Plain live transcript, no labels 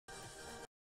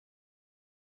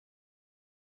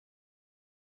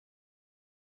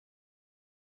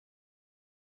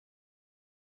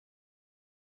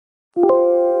Clap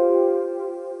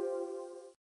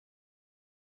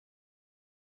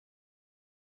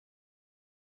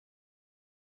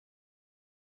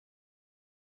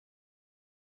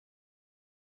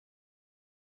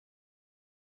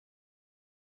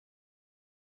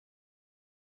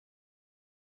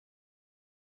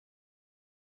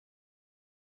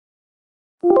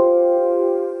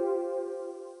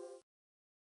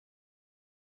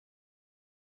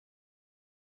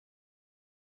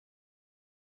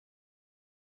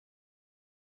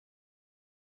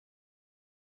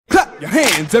your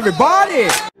hands, everybody!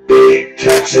 Big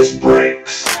Texas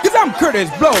Breaks. Cause I'm Curtis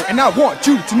Blow, and I want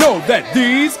you to know that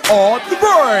these are the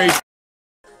breaks!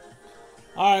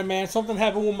 Alright, man, something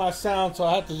happened with my sound, so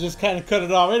I have to just kind of cut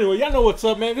it off. Anyway, y'all know what's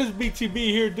up, man. This is BTB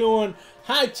here doing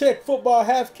high-tech football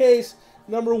half case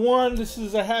number 1. This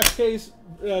is a half case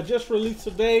just released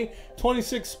today.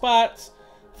 26 spots,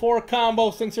 4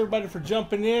 combos. Thanks, everybody, for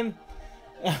jumping in.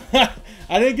 I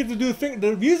didn't get to do the thing.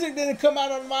 The music didn't come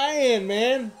out on my end,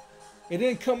 man. It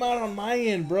didn't come out on my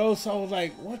end, bro. So I was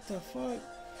like, what the fuck?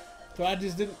 So I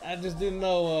just didn't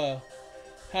know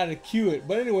how to cue it.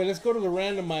 But anyway, let's go to the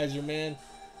randomizer, man.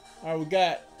 All right, we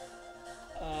got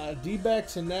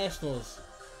D-backs and Nationals.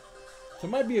 So it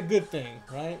might be a good thing,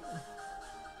 right?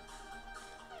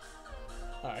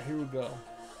 All right, here we go.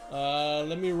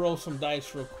 Let me roll some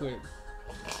dice real quick.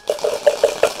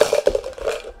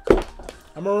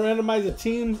 I'm gonna randomize the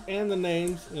teams and the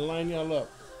names and line y'all up.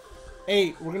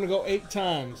 8. We're gonna go 8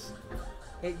 times.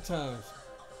 8 times.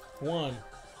 1,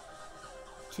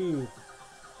 2,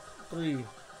 3,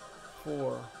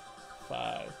 4,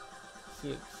 5,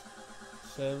 6,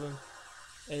 7,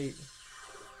 8.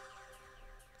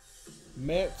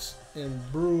 Mets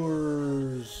and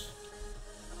Brewers.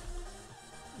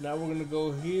 Now we're gonna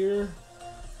go here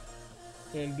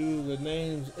and do the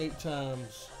names 8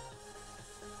 times.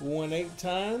 We won 8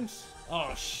 times.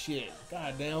 Oh shit!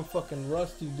 Goddamn, fucking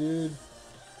rusty, dude.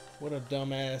 What a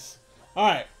dumbass. All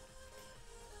right,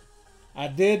 I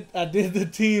did the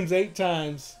teams 8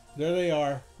 times. There they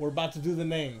are. We're about to do the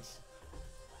names.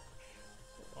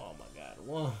 Oh my god!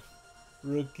 1,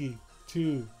 rookie.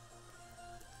 2,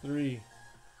 3,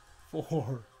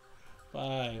 4,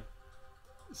 5,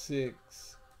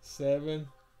 6, 7,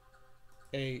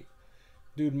 8.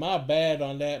 Dude, my bad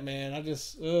on that, man. I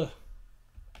just I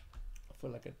feel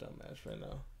like a dumbass right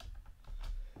now.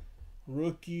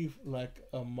 Rookie like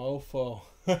a mofo.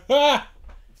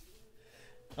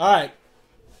 Alright.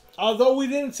 Although we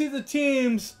didn't see the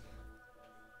teams,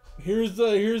 here's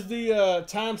the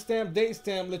timestamp, date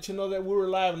stamp, let you know that we were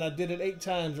live, and I did it 8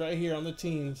 times right here on the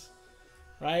teams.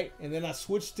 Right? And then I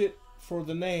switched it for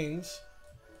the names.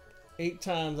 8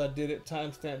 times I did it,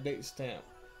 timestamp, date stamp.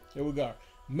 Here we go.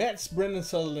 Mets, Brendan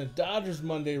Sutherland. Dodgers,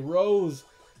 Monday. Rose,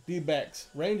 D-backs.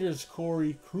 Rangers,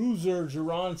 Corey. Cruiser,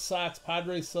 Geron, Sox.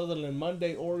 Padres, Sutherland.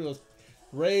 Monday, Orioles.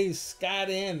 Rays, Scott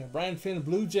N. Brian Finn,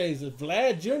 Blue Jays.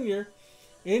 Vlad Jr.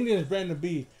 Indians, Brandon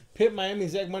B. Pitt, Miami.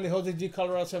 Zach Monday. Jose G.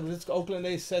 Colorado, San Francisco. Oakland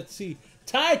A. Seth C.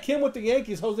 Ty Kim with the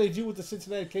Yankees. Jose G. with the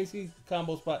Cincinnati KC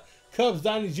combo spot. Cubs,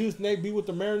 Donnie Juice. Nate B. with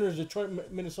the Mariners. Detroit,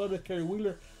 Minnesota. Kerry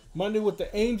Wheeler. Monday with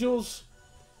the Angels.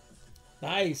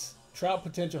 Nice. Trout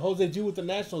potential. Jose G with the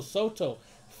Nationals. Soto.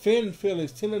 Finn,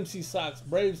 Phillies. Tim MC Sox.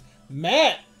 Braves.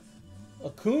 Matt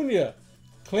Acuna.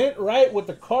 Clint Wright with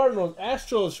the Cardinals.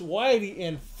 Astros. Whitey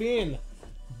and Finn.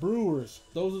 Brewers.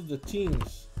 Those are the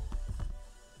teams.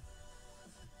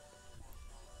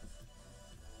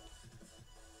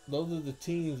 Those are the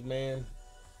teams, man.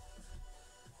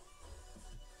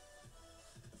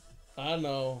 I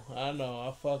know.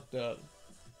 I fucked up.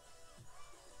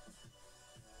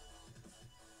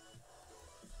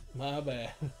 My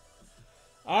bad.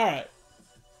 Alright.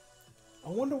 I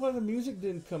wonder why the music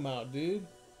didn't come out, dude.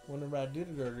 Wonder if I did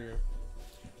it earlier.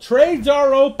 Trades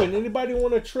are open. Anybody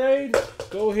want to trade?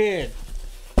 Go ahead.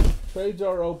 Trades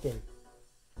are open.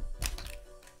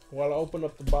 While I open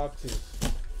up the boxes.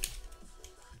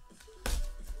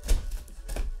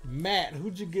 Matt.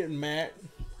 Who'd you get, Matt?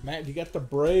 Matt, you got the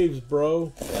Braves,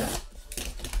 bro.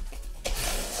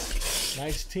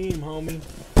 Nice team, homie.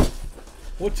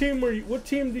 What team were you? What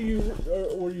team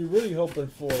were you really hoping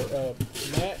for,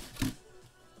 Matt?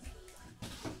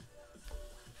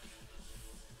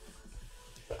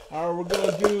 All right, we're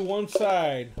gonna do one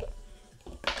side.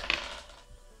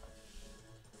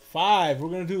 5. We're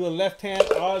gonna do the left-hand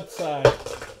odd side.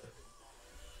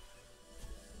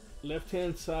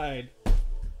 Left-hand side.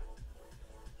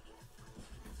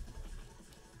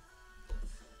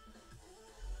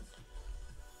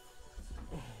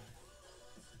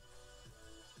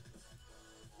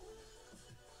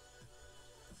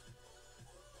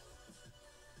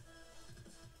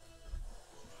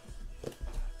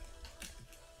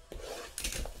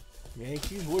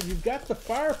 Well, you've got the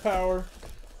firepower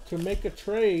to make a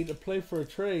trade, to play for a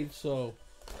trade, so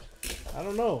I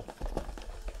don't know.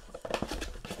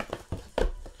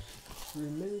 3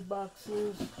 mini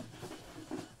boxes.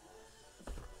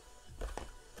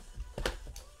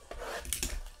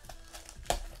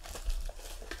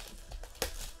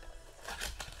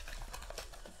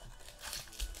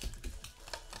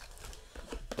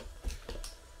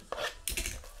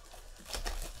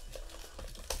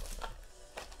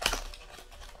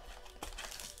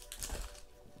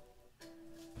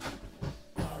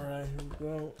 Alright, here we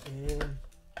go. And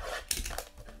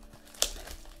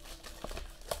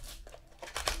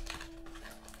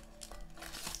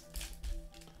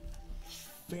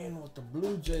fan with the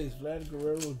Blue Jays, Vlad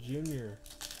Guerrero Jr.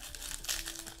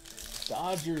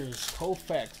 Dodgers,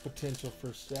 Koufax potential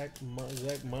for Zach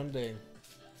Monday.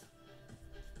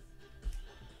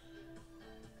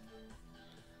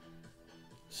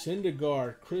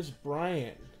 Syndergaard, Chris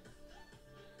Bryant,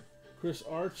 Chris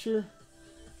Archer,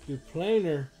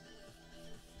 Duplaner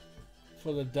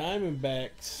for the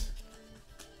Diamondbacks.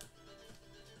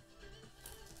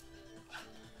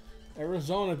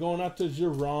 Arizona going out to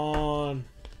Giron.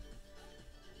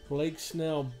 Blake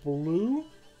Snell, blue.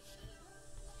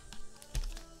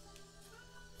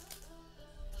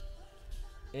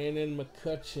 And then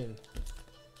McCutchen,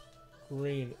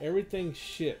 green. Everything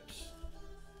ships.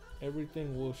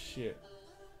 Everything will ship.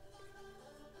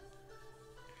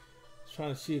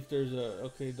 Trying to see if there's a...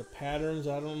 Okay, the patterns.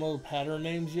 I don't know the pattern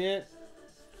names yet.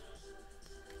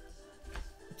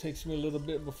 It takes me a little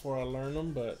bit before I learn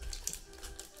them, but...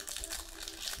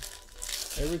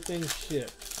 Everything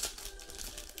ships.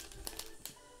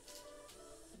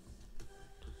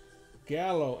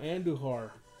 Gallo, Andujar,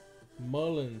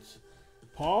 Mullins,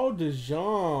 Paul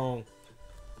DeJong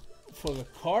for the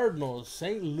Cardinals,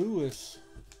 St. Louis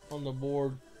on the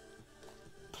board.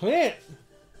 Clint.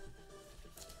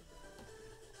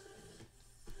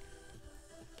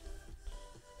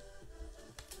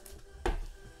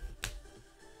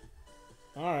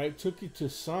 All right, Tuki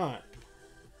Toussaint.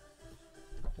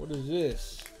 What is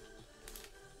this?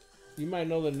 You might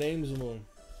know the names of them.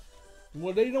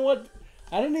 Well, you know what?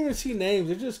 I didn't even see names.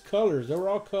 They're just colors. They were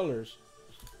all colors.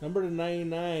 Number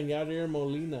 99, Yadier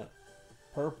Molina.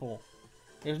 Purple.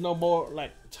 There's no more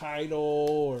like title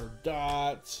or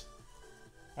dots.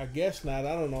 I guess not.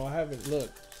 I don't know. I haven't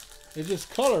looked. It's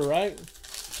just color, right?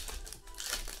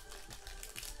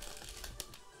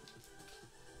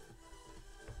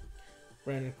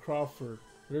 Brandon Crawford.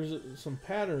 There's some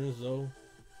patterns though.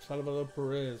 Salvador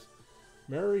Perez.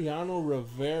 Mariano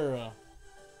Rivera.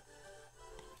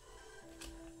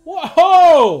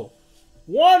 Whoa!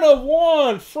 1 of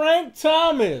 1. Frank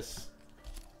Thomas.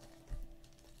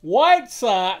 White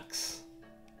Sox.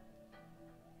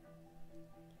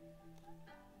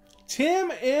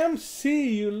 Tim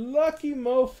MC, you lucky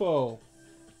mofo.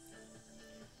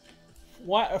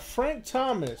 Frank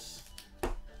Thomas.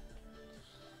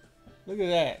 Look at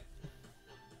that.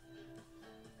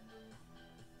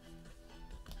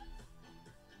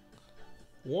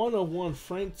 One of 1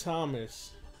 Frank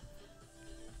Thomas.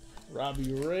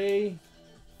 Robbie Ray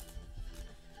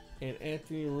and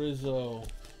Anthony Rizzo.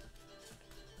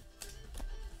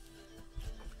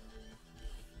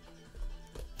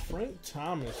 Frank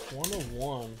Thomas, 1 of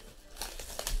 1.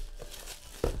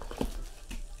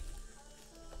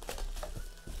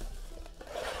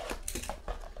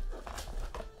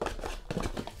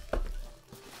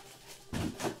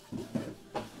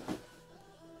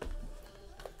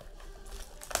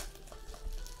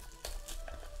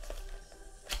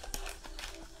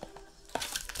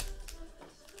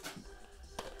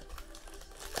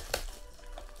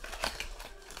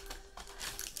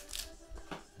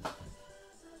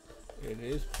 It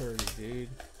is pretty, dude.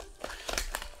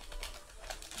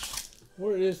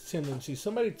 Where is Tim MC?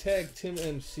 Somebody tag Tim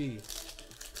MC.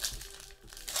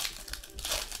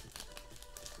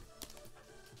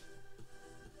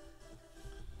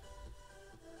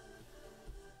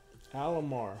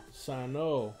 Alomar,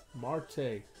 Sano,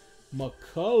 Marte,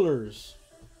 McCullers.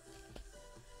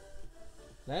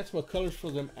 That's McCullers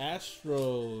for them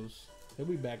Astros. He'll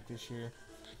be back this year.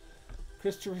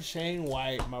 Christopher Shane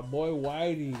White, my boy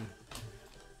Whitey.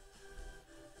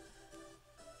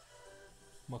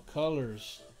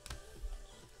 McCullers.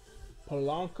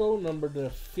 Polanco, number to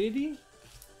 50.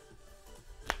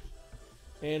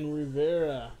 And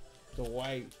Rivera, the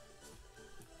white.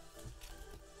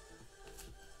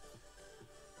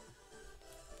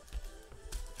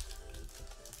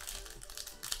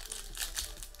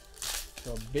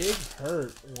 The Big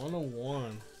Hurt, 1 of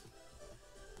 1.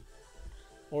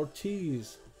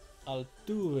 Ortiz,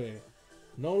 Altuve,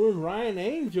 Nolan Ryan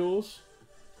Angels.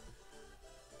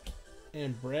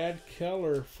 And Brad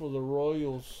Keller for the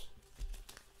Royals.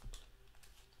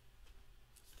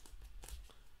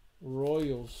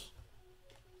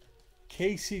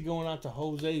 Casey going out to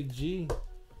Jose G.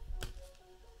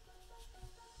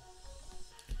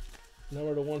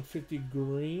 Number to 150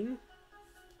 green.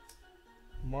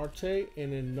 Marte.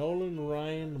 And then Nolan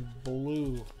Ryan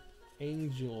blue.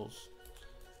 Angels.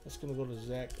 That's going to go to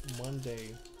Zach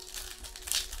Monday.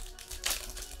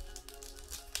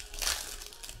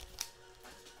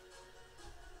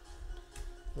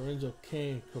 Lorenzo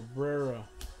Kane, Cabrera.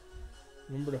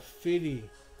 Number to 50.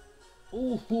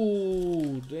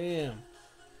 Ooh, damn.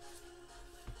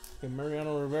 Okay,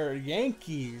 Mariano Rivera,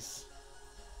 Yankees.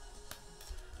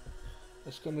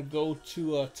 That's going to go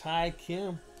to Ty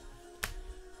Kim.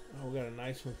 Oh, we got a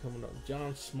nice one coming up.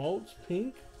 John Smoltz,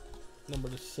 pink. Number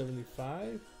to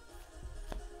 75.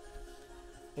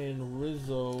 And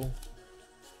Rizzo.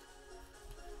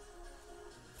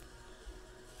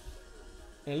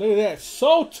 And look at that.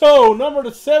 Soto, number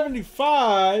to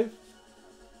 75.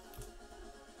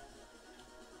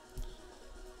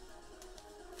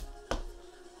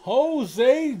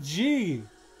 Jose G.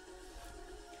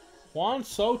 Juan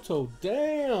Soto.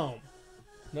 Damn.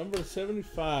 Number to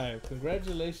 75.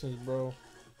 Congratulations, bro.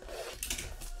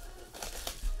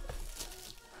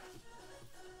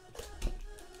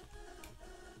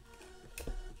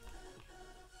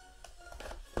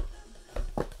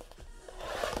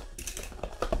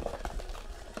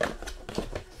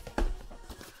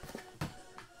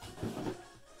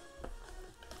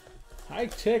 High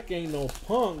Tech ain't no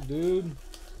punk, dude.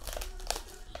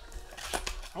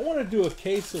 I want to do a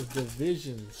case of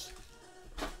divisions.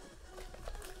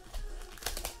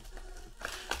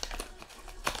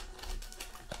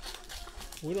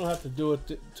 We don't have to do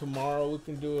it tomorrow. We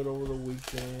can do it over the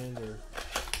weekend or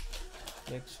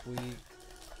next week.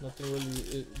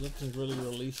 Nothing's really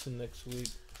releasing next week.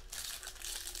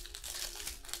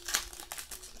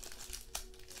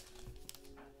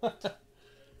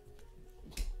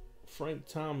 Frank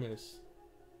Thomas,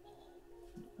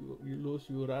 Luis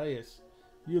Urias,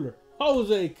 Euler,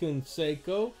 Jose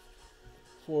Canseco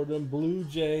for them Blue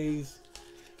Jays.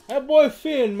 That boy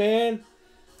Finn, man.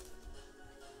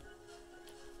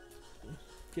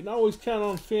 Can always count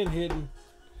on Finn hitting.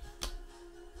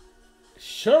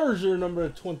 Scherzer, number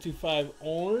 25,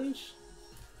 orange.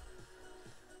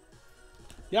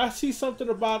 Yeah, I see something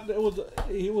about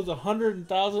he was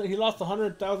 100,000. He lost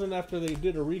 100,000 after they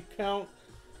did a recount.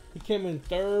 He came in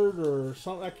third or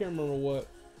something. I can't remember what.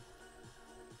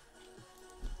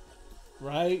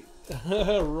 Right?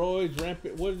 Roy's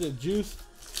rampant. What is it? Juice?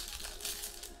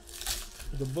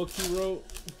 The book he wrote.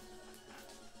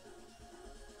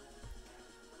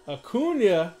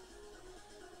 Acuna.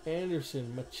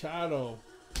 Anderson. Machado.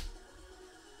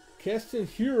 Keston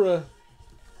Hiura.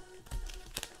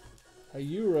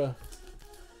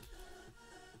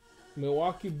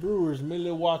 Milwaukee Brewers.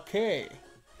 Milwaukee.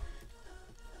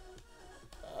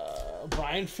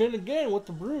 Brian Finn again with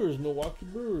the Brewers, Milwaukee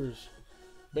Brewers.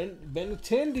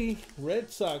 Benintendi, Red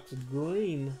Sox,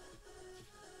 green.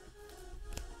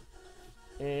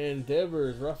 And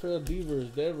Devers, Rafael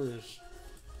Devers.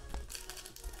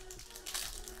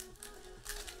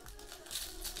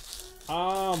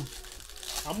 I'm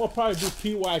gonna probably do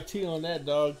PYT on that,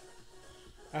 dog.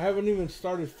 I haven't even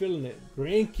started feeling it.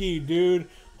 Greinke, dude.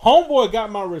 Homeboy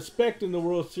got my respect in the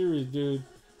World Series, dude.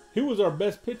 He was our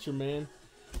best pitcher, man.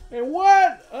 And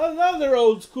what? Another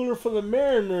old schooler for the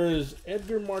Mariners.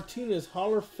 Edgar Martinez,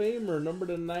 Hall of Famer, number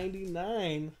to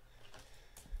 99.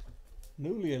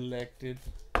 Newly elected.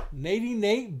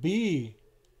 Nate B.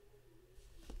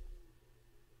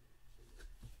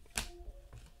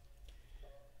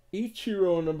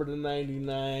 Ichiro, number to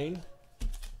 99.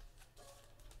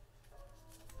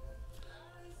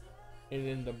 And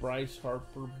then the Bryce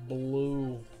Harper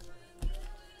blue.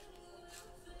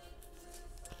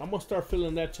 I'm going to start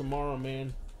filling that tomorrow,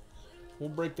 man. We'll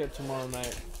break that tomorrow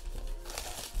night.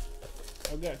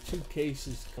 I've got 2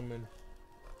 cases coming.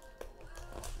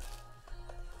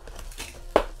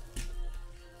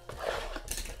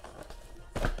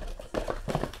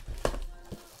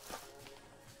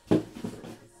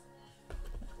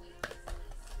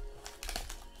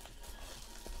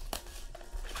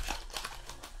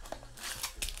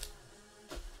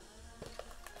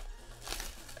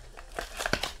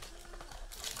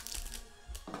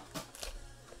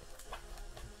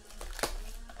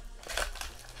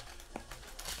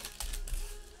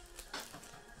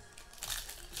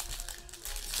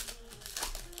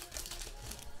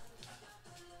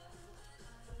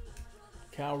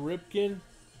 Cal Ripken,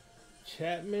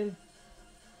 Chapman,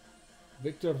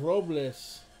 Victor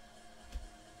Robles,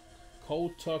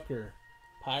 Cole Tucker,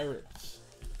 Pirates.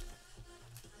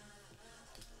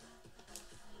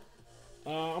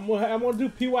 I'm gonna do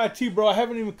PYT, bro. I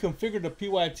haven't even configured the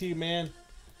PYT, man.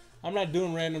 I'm not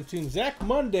doing random teams. Zach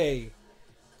Monday,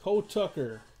 Cole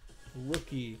Tucker,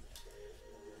 rookie.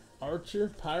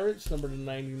 Archer, Pirates, number to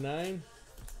 99.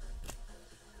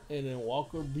 And then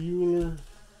Walker Buehler.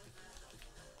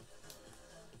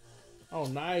 Oh,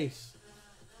 nice.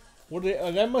 What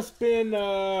that must have been,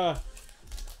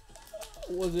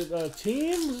 was it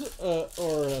teams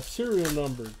or serial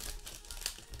numbered?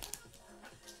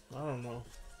 I don't know.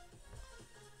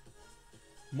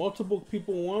 Multiple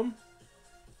people won.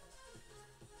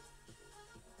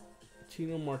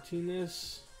 Tino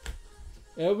Martinez.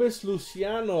 Elvis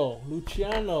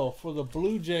Luciano for the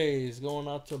Blue Jays, going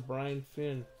out to Brian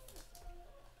Finn.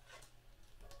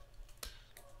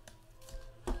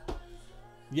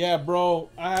 Yeah, bro,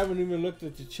 I haven't even looked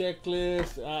at the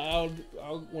checklist. I'll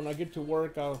when I get to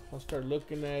work, I'll start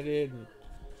looking at it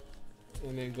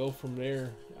and then go from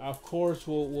there. Of course,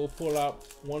 we'll pull out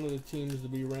one of the teams to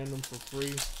be random for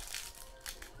free.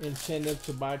 Incentive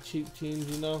to buy cheap teams,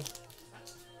 you know.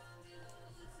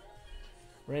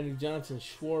 Randy Johnson,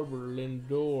 Schwarber,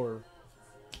 Lindor,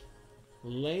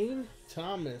 Lane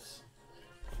Thomas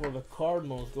for the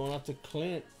Cardinals, going out to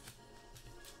Clint.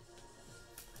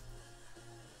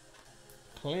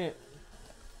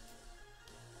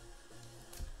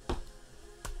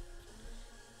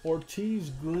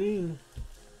 Ortiz Green.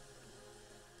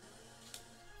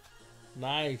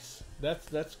 Nice.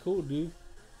 That's cool, dude.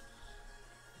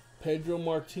 Pedro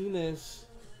Martinez.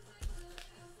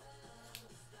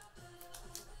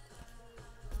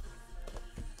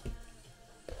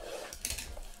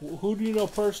 Who do you know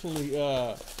personally?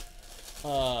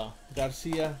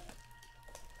 Garcia.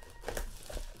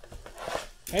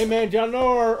 Hey man, y'all know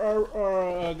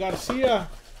our Garcia.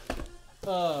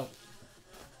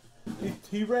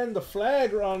 He ran the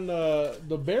flag on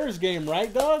the Bears game,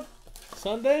 right, dog?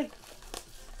 Sunday.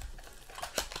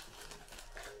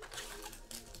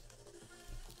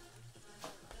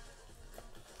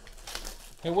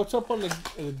 Hey, what's up on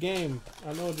the game?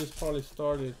 I know it just probably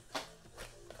started.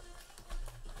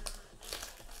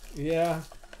 Yeah,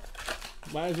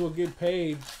 might as well get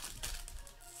paid.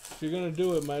 If you're gonna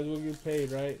do it, might as well get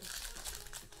paid, right?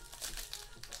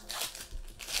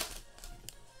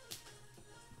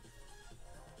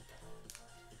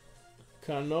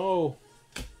 Cano,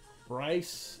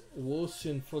 Bryce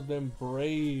Wilson for them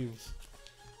Braves.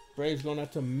 Braves going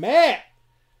out to Matt.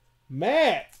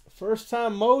 First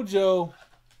time mojo.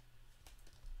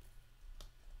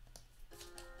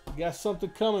 You got something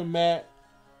coming, Matt.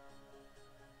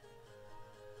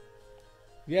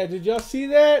 Yeah, did y'all see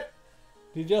that?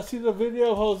 Did y'all see the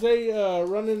video of Jose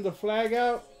running the flag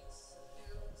out?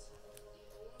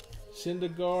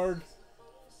 Syndergaard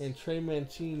and Trey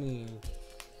Mancini.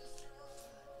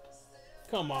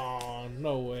 Come on,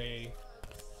 no way.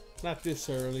 Not this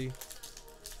early.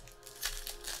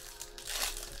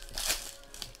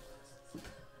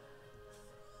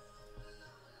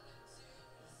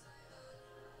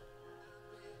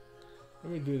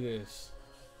 Let me do this.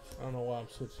 I don't know why I'm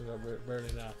switching up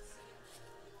barely now.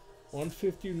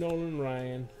 150 Nolan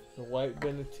Ryan, the white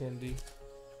Benintendi.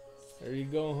 There you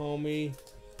go, homie.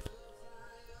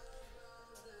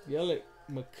 Yelich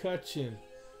McCutchen.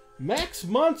 Max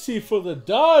Muncy for the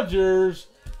Dodgers.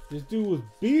 This dude was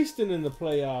beasting in the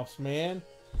playoffs, man.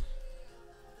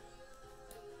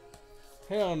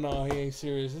 Hell no, he ain't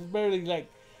serious. It's barely like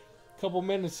a couple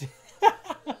minutes.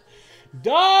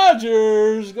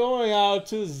 Dodgers going out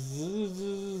to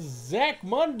Zach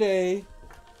Monday.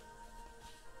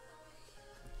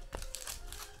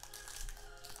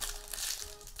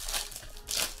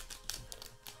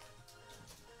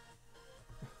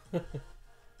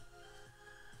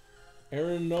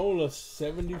 Aaron Nola,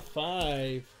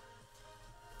 75.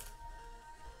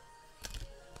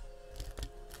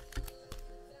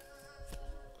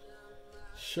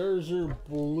 Scherzer,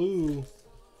 blue.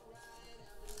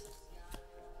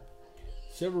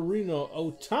 Severino,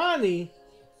 Ohtani.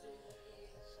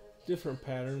 Different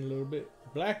pattern a little bit.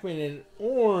 Blackman and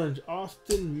orange,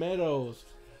 Austin Meadows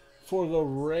for the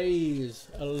Rays.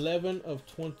 11 of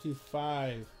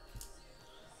 25.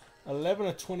 11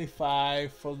 of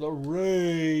 25 for the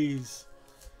Rays.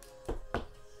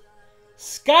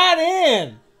 Scott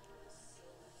in.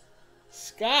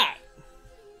 Scott.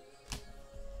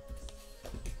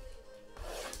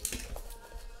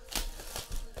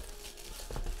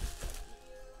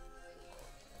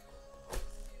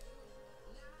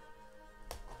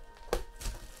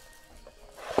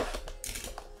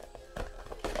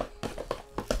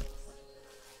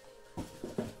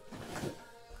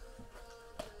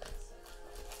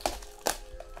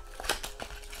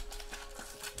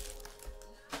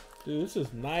 Dude, this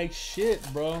is nice shit,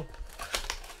 bro.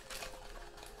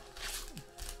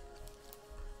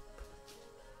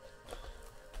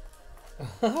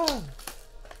 I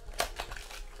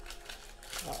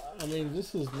mean,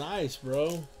 this is nice,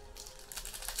 bro.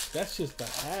 That's just a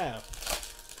half.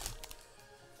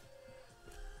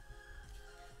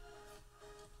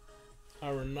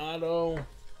 Arenado.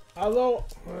 Although,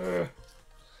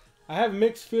 I have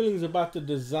mixed feelings about the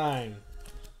design.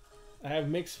 I have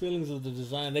mixed feelings of the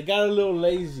design. They got a little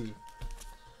lazy.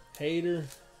 Hater.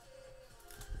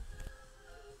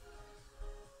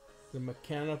 The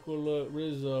mechanical look.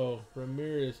 Rizzo.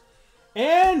 Ramirez.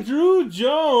 Andrew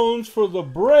Jones for the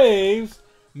Braves.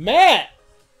 Matt.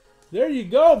 There you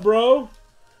go, bro.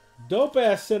 Dope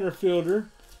ass center fielder.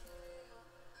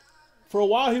 For a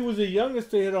while, he was the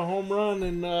youngest to hit a home run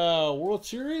in World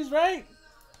Series, right?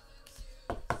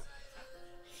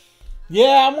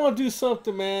 Yeah, I'm gonna do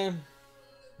something, man.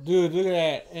 Dude, look at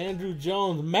that. Andrew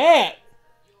Jones. Matt!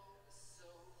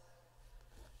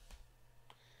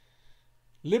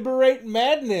 Liberate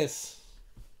Madness.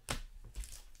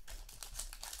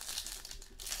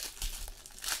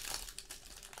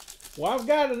 Well, I've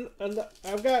got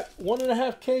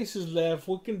 1.5 cases left.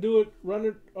 We can do it, run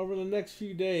it over the next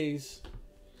few days.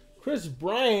 Chris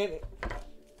Bryant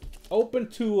open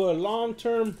to a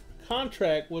long-term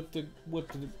contract with the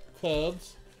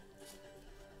Cubs.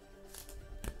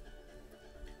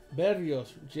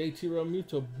 Berrios, JT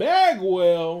Realmuto,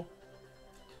 Bagwell,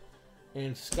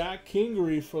 and Scott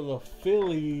Kingery for the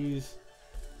Phillies.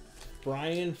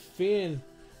 Brian Finn.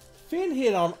 Finn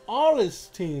hit on all his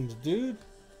teams, dude.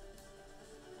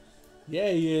 Yeah,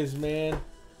 he is, man.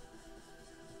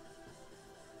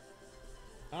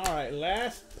 Alright,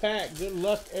 last pack. Good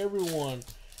luck, everyone.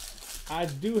 I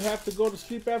do have to go to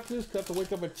sleep after this because I have to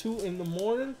wake up at 2 in the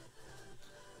morning.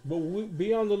 But we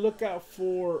be on the lookout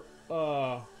for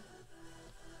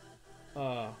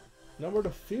number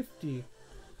to 50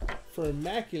 for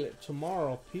Immaculate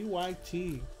tomorrow.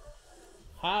 PYT.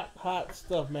 Hot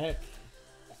stuff, man.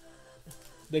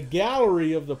 The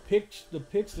gallery of the picks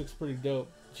looks pretty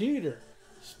dope. Jeter,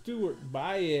 Stewart,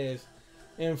 Baez,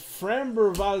 and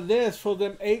Framber Valdez for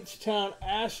them H-Town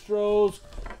Astros.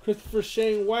 Christopher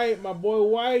Shane White, my boy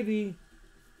Whitey.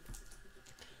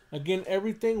 Again,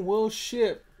 everything will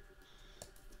ship.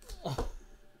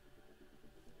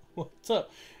 What's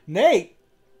up? Nate,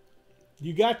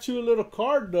 you got you a little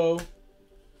card, though.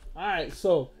 Alright,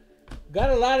 so, got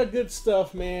a lot of good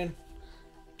stuff, man.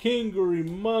 Kingery,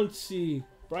 Muncy,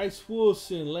 Bryce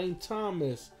Wilson, Lane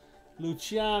Thomas,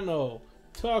 Luciano,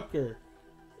 Tucker,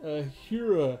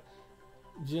 Hura,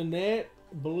 Jeanette,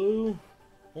 Blue,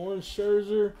 Orange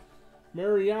Scherzer,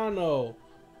 Mariano,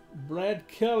 Brad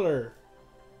Keller,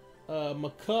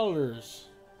 McCullers,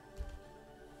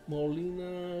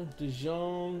 Molina,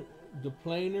 DeJong,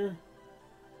 DePlaner.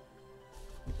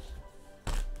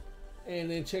 And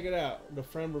then check it out, the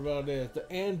Framber Valdez,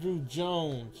 the Andrew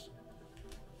Jones,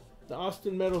 the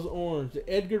Austin Meadows Orange, the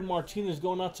Edgar Martinez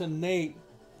going out to Nate.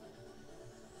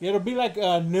 It'll be like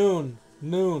noon.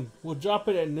 We'll drop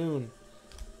it at noon.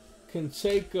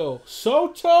 Canseco,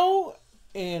 Soto,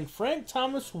 and Frank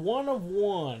Thomas 1 of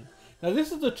 1. Now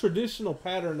this is the traditional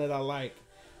pattern that I like.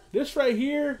 This right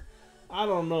here, I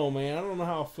don't know, man. I don't know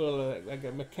how I feel like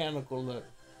a mechanical look.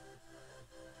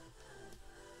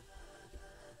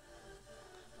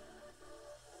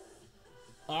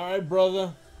 All right,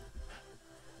 brother.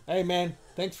 Hey, man.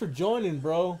 Thanks for joining,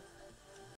 bro.